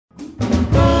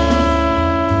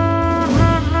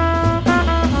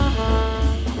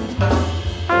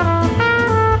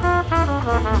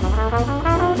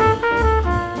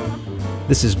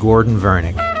This is Gordon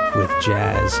Vernick with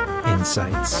Jazz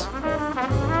Insights.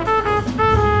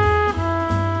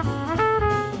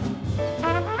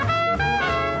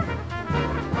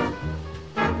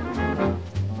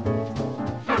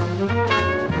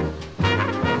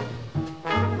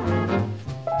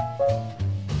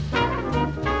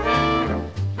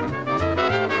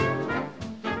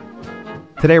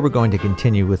 Today we're going to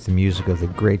continue with the music of the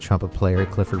great trumpet player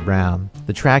Clifford Brown.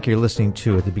 The track you're listening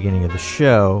to at the beginning of the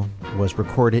show was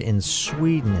recorded in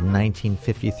Sweden in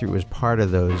 1953. It was part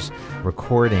of those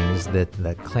recordings,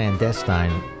 that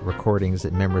clandestine recordings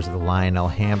that members of the Lionel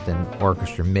Hampton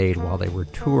Orchestra made while they were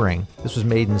touring. This was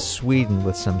made in Sweden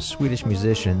with some Swedish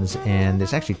musicians, and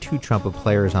there's actually two trumpet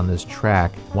players on this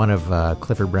track. One of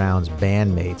Clifford Brown's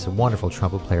bandmates, a wonderful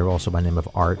trumpet player also by the name of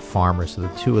Art Farmer. So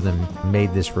the two of them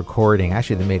made this recording.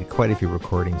 Actually, they made quite a few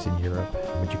recordings in Europe,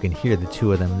 but you can hear the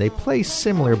two of them. They play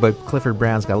similar, but Clifford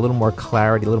Brown's got a little more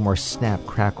clarity, a little more snap,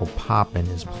 crackle, pop in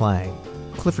his playing.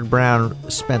 Clifford Brown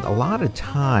spent a lot of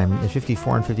time in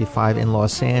 54 and 55 in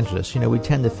Los Angeles. We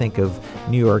tend to think of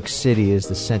New York City as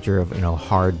the center of,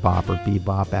 hard bop or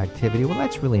bebop activity. Well,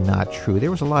 that's really not true.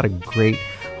 There was a lot of great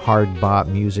hard bop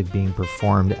music being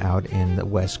performed out in the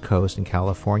West Coast in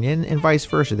California, and vice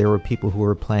versa. There were people who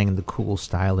were playing the cool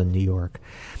style in New York.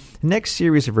 The next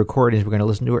series of recordings we're going to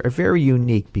listen to are very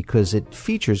unique because it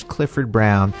features Clifford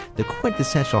Brown, the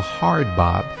quintessential hard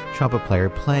bop trumpet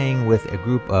player, playing with a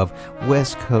group of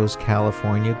West Coast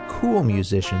California cool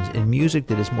musicians in music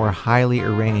that is more highly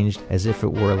arranged, as if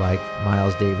it were like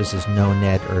Miles Davis's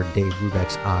No-Net or Dave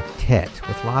Brubeck's Octet,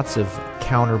 with lots of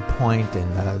counterpoint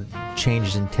and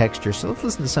changes in texture. So let's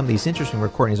listen to some of these interesting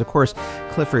recordings. Of course,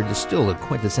 Clifford is still a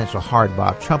quintessential hard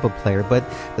bop trumpet player, but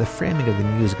the framing of the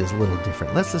music is a little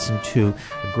different. Let's listen to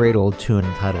a great old tune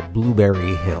entitled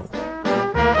Blueberry Hill.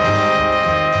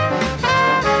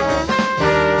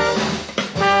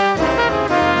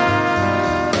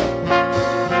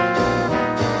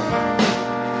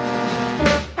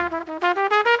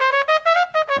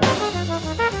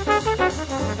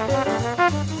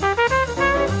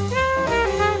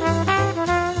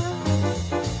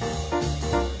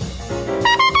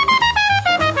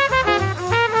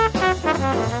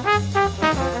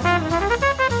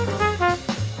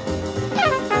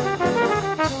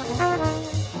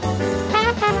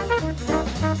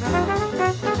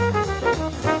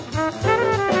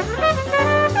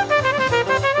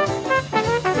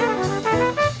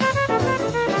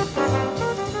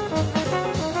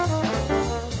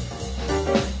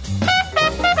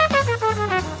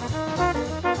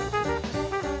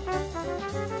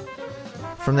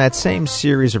 From that same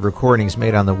series of recordings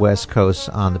made on the West Coast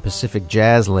on the Pacific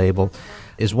Jazz label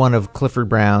is one of Clifford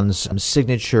Brown's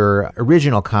signature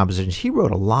original compositions. He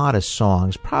wrote a lot of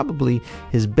songs. Probably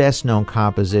his best-known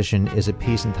composition is a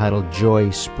piece entitled Joy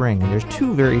Spring, and there's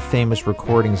two very famous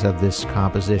recordings of this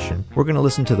composition. We're going to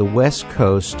listen to the West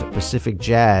Coast Pacific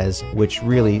Jazz, which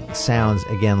really sounds,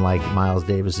 again, like Miles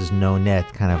Davis's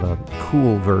No-Net, kind of a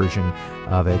cool version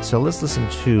of it. So let's listen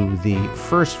to the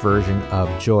first version of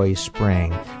Joy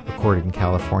Spring, recorded in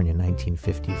California in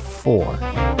 1954.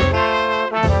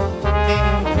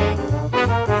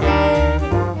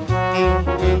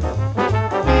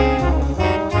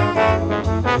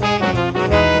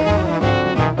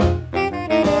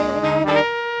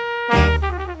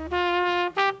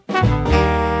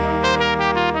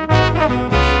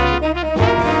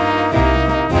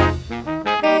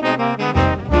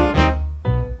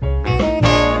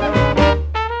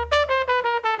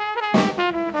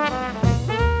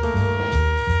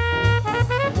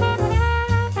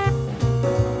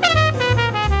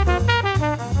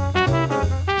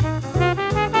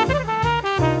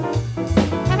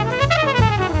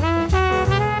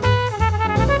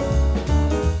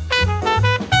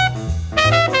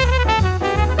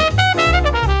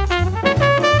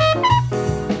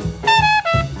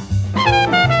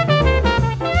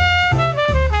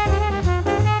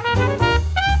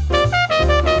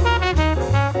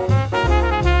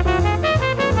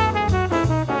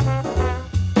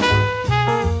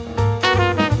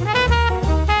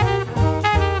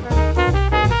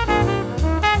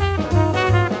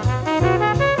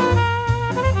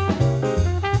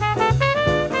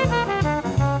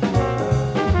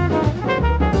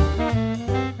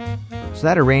 So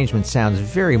that arrangement sounds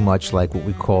very much like what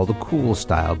we call the cool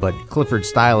style, but Clifford's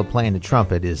style of playing the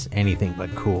trumpet is anything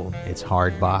but cool. It's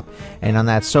hard bop. And on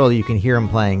that solo, you can hear him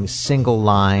playing single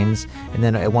lines, and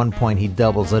then at one point he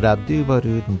doubles it up, like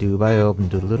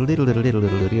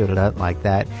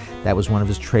that. That was one of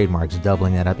his trademarks,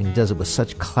 doubling that up, and he does it with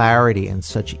such clarity and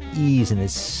such ease, and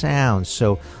it sounds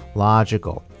so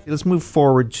logical. Let's move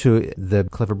forward to the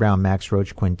Clifford Brown Max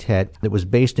Roach Quintet that was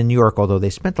based in New York, although they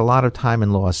spent a lot of time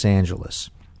in Los Angeles.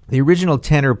 The original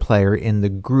tenor player in the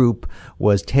group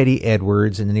was Teddy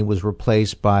Edwards, and then he was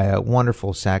replaced by a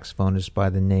wonderful saxophonist by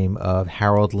the name of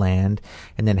Harold Land.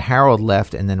 And then Harold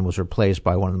left and then was replaced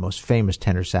by one of the most famous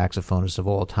tenor saxophonists of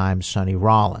all time, Sonny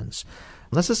Rollins.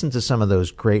 Let's listen to some of those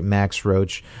great Max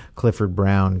Roach, Clifford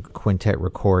Brown quintet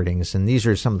recordings, and these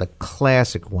are some of the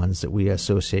classic ones that we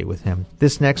associate with him.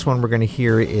 This next one we're going to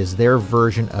hear is their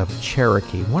version of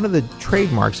Cherokee. One of the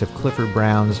trademarks of Clifford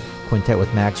Brown's quintet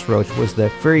with Max Roach was the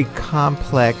very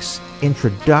complex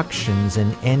introductions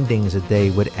and endings that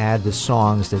they would add to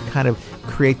songs that kind of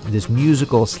create this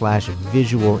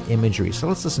musical/visual imagery. So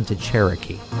let's listen to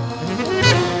Cherokee.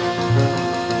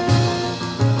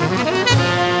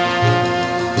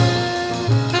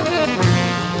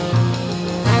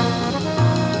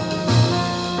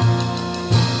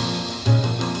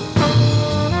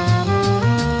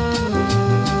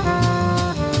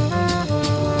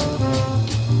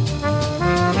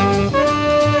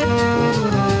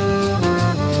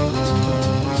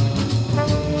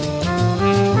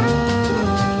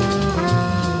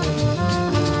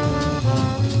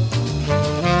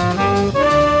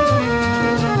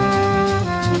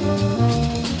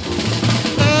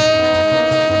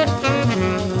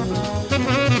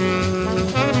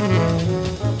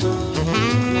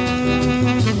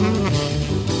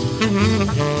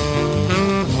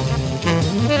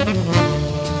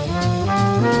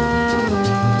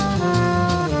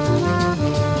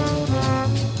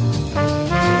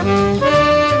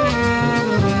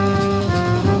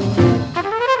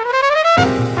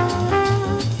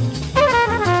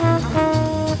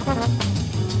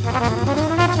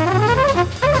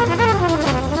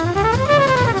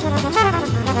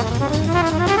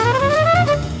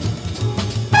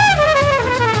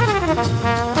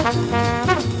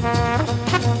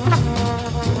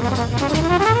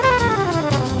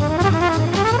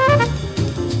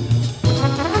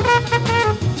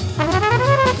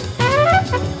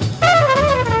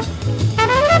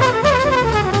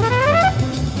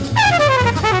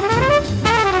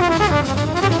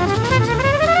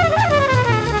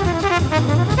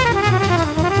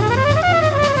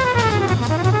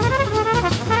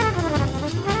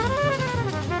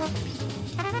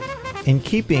 In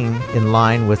keeping in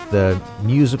line with the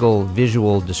musical,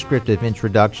 visual, descriptive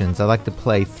introductions, I like to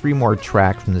play three more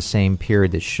tracks from the same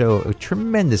period that show a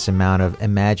tremendous amount of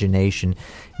imagination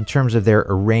in terms of their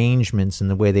arrangements and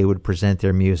the way they would present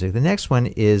their music. The next one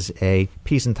is a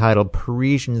piece entitled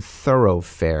Parisian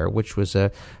Thoroughfare, which was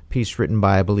a piece written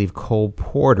by, I believe, Cole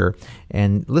Porter.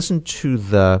 And listen to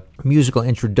the musical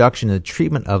introduction and the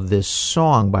treatment of this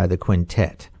song by the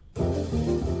quintet.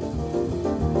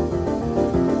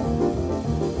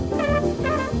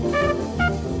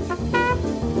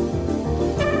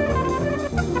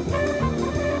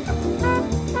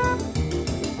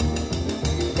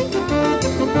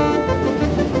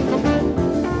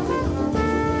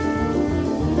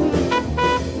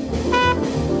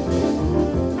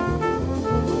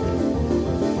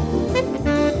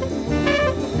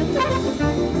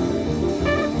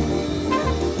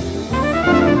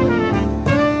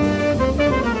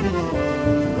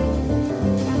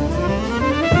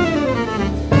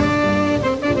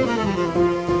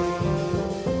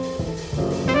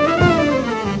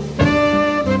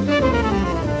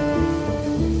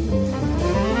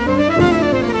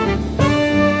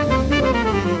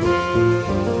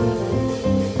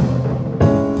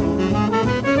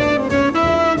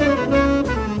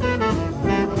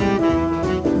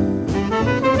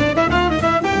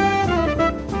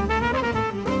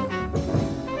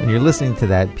 You're listening to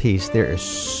that piece, there is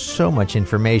so much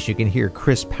information. You can hear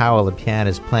Chris Powell, the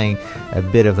pianist, playing a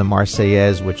bit of the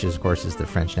Marseillaise, which is, of course, is the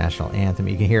French national anthem.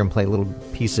 You can hear him play a little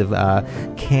piece of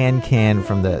Can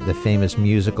from the famous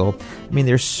musical. I mean,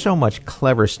 there's so much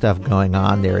clever stuff going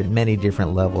on there at many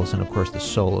different levels, and of course the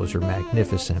solos are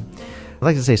magnificent. I'd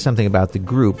like to say something about the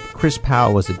group. Chris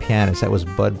Powell was the pianist. That was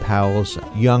Bud Powell's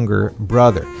younger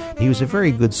brother. He was a very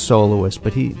good soloist,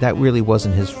 but that really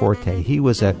wasn't his forte. He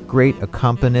was a great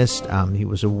accompanist. He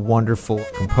was a wonderful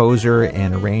composer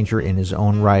and arranger in his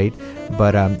own right,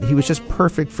 but he was just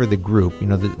perfect for the group. You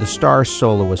know, the star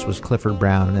soloist was Clifford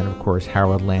Brown, and then, of course,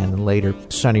 Harold Land, and later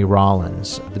Sonny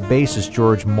Rollins. The bassist,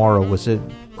 George Morrow, was a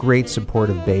great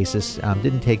supportive bassist.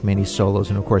 Didn't take many solos,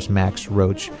 and, of course, Max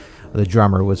Roach, the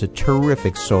drummer, was a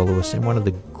terrific soloist and one of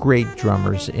the great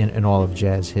drummers in all of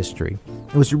jazz history.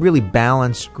 It was a really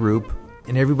balanced group.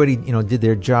 and everybody, did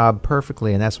their job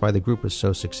perfectly, and that's why the group was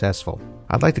so successful.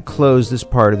 I'd like to close this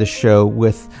part of the show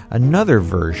with another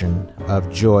version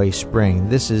of Joy Spring.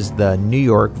 This is the New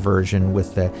York version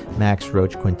with the Max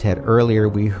Roach Quintet. Earlier,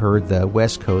 we heard the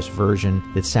West Coast version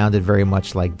that sounded very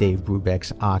much like Dave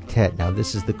Brubeck's octet. Now,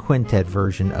 this is the quintet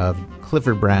version of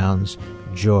Clifford Brown's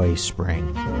Joy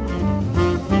Spring.